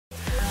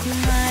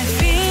My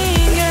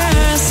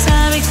fingers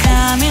are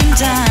becoming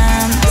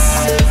dance.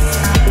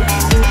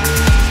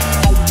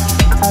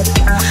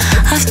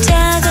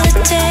 After the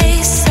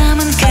taste, I'm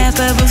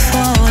incapable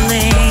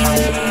falling.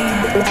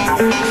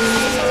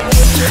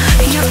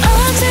 You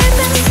altered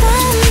the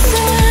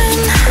something.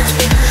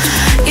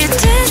 You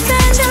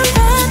tasted your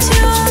but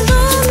you are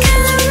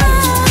looking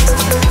around.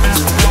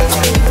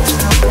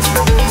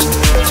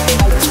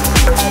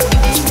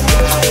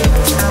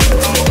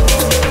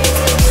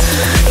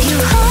 You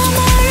hold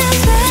my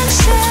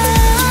reflection.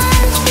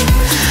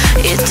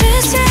 You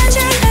tasted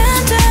your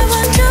hand. I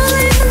want to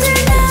live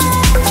there now.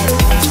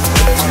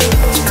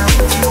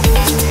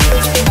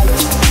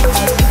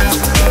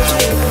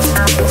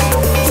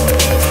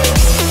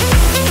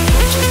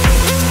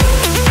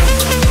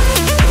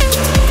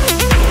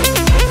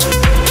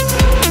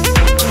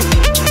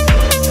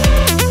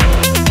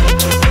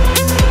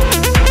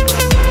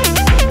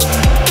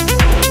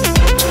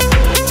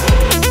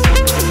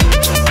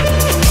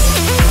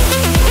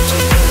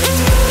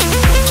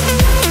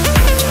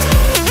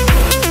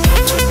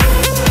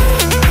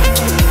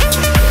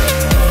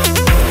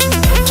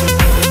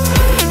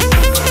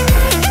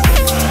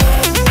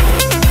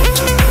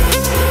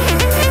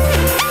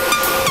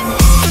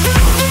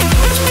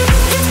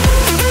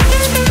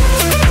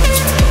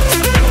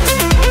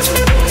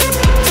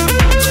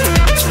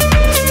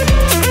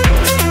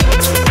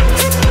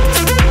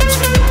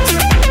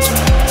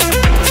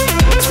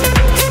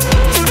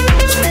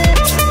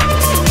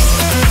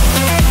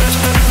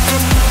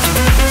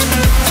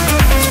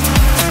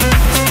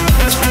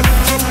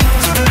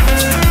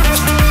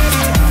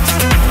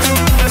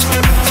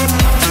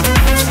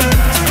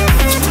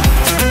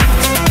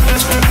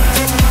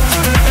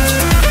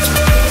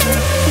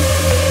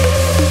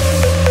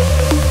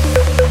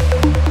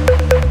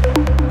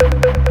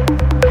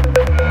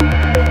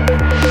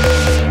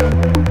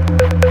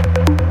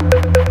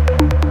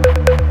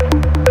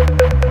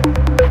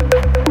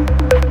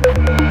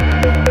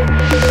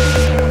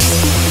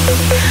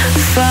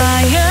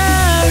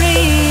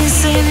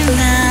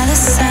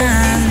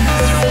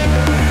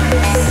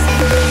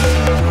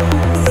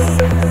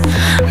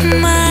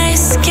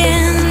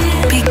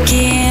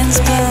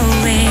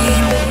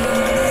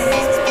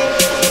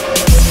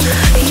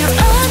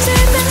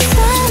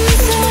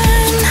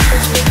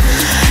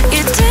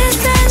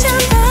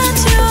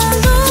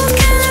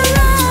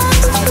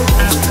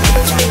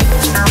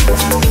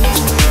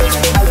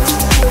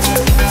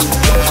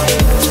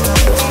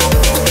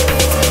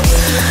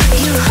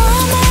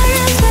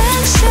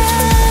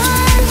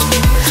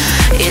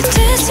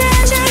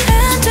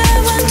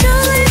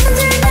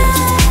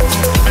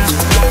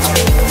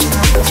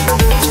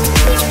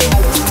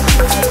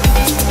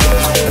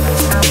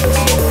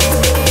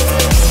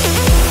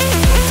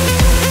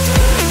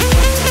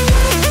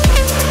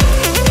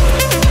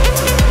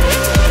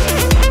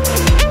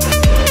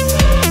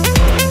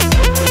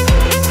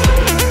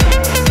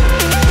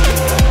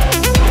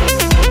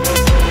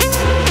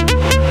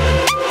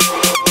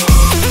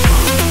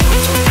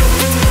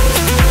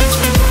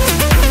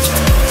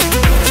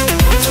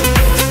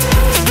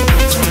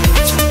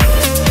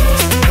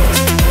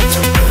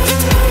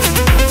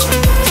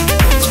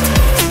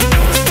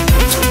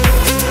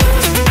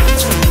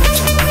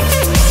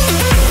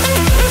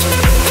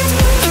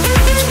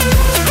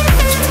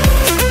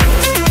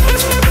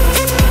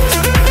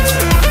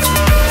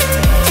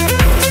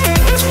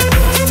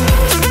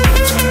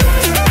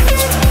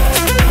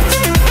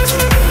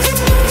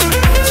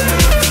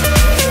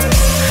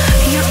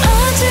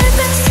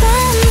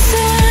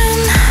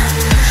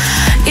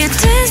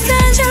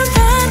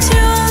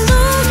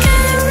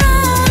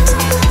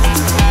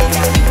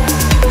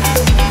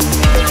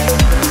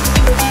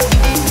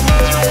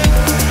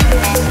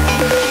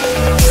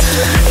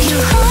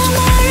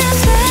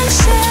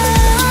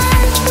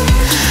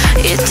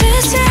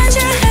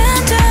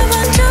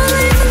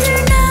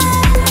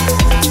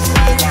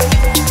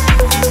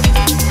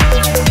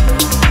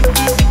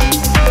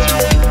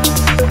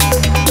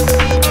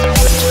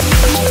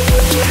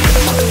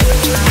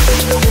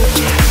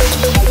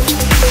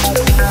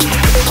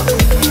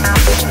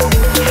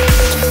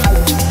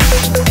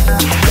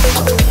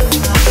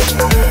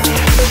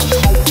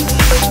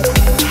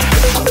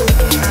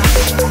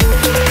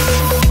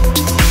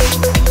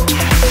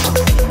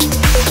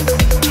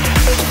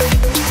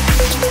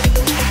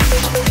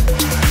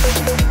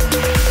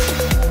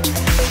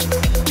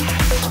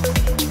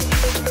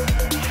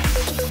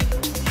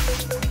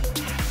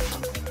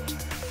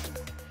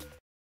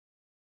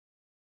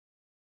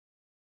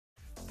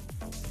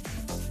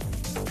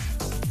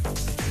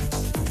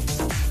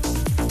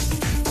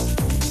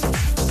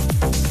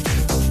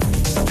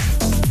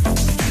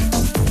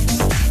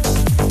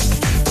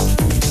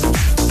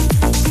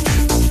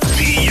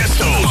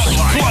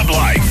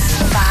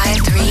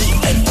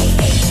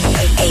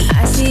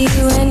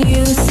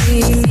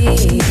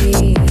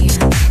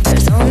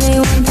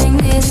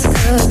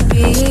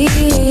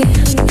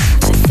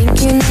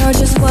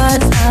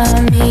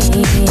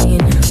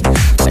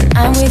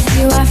 with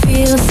you I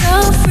feel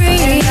so free.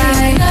 And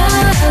I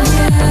love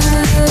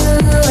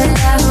you, and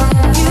I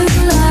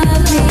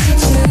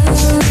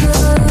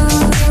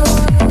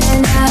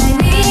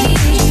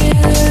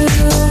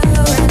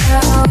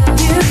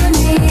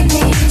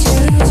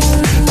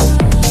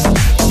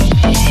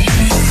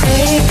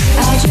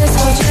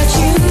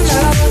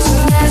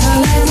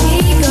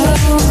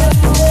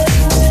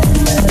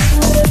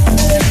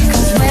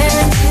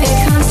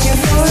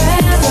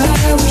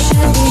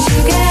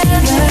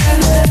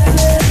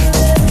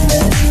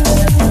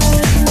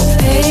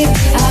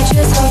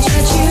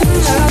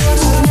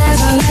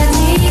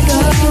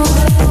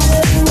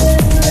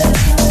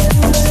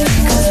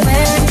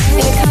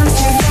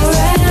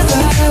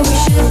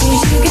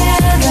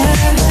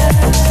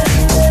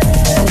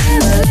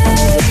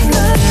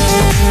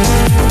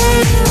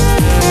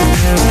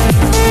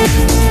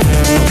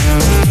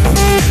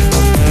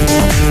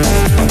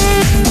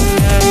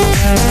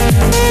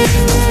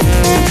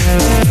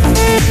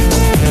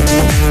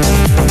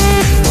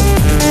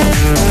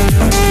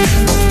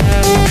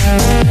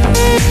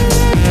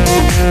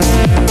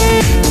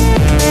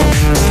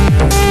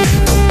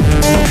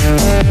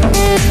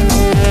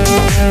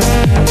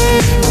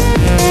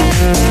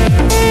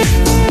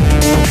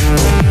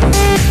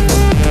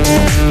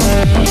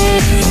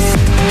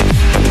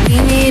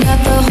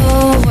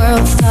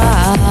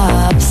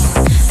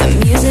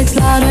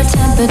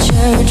the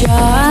church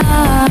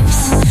drops.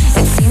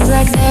 It seems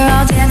like they're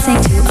all dancing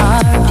to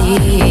our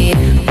beat.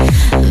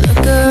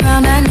 Look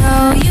around, I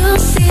know you'll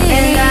see.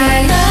 And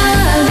I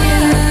love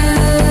you,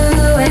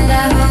 and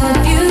I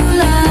hope you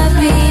love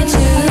me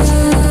too.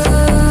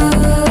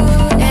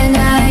 And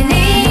I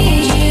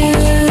need you,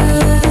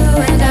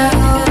 and I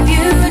hope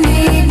you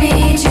need me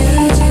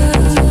too.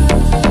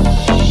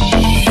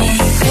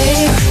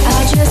 Babe, I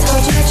just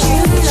hope that you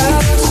know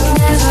to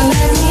never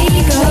let me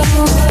go.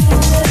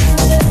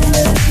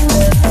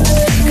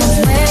 'Cause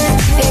when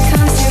it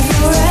comes to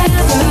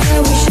forever,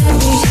 we should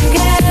be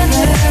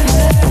together.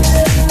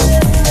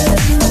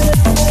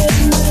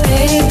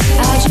 Babe,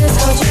 I just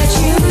hope that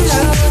you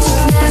know to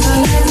never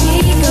let me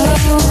go.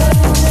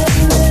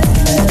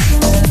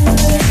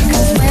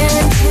 'Cause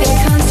when it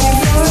comes to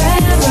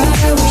forever,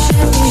 we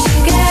should be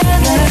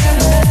together.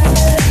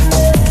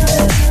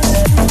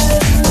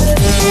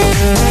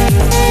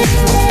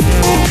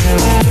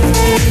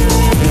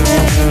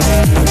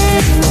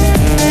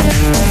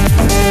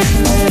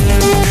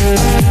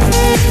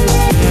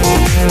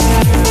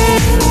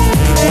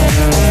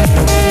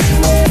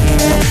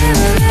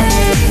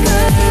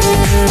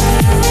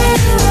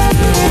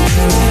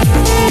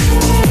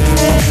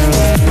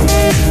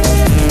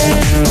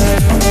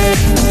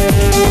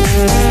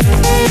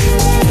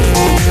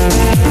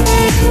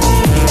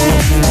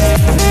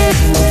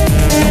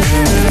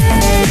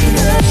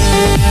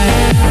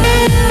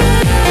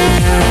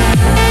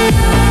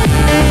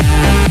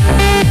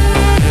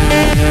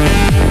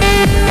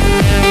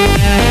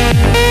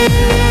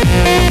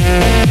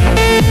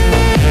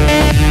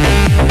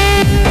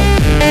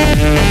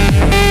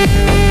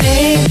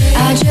 Babe,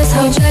 I just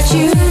hope that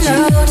you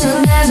know to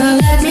never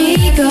let me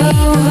go.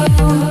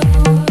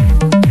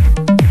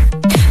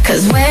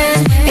 'Cause when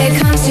it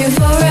comes to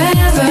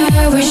forever,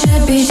 we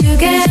should be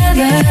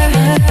together.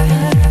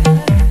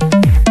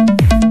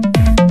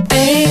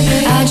 Babe,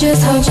 I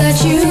just hope that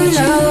you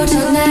know to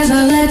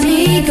never let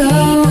me go.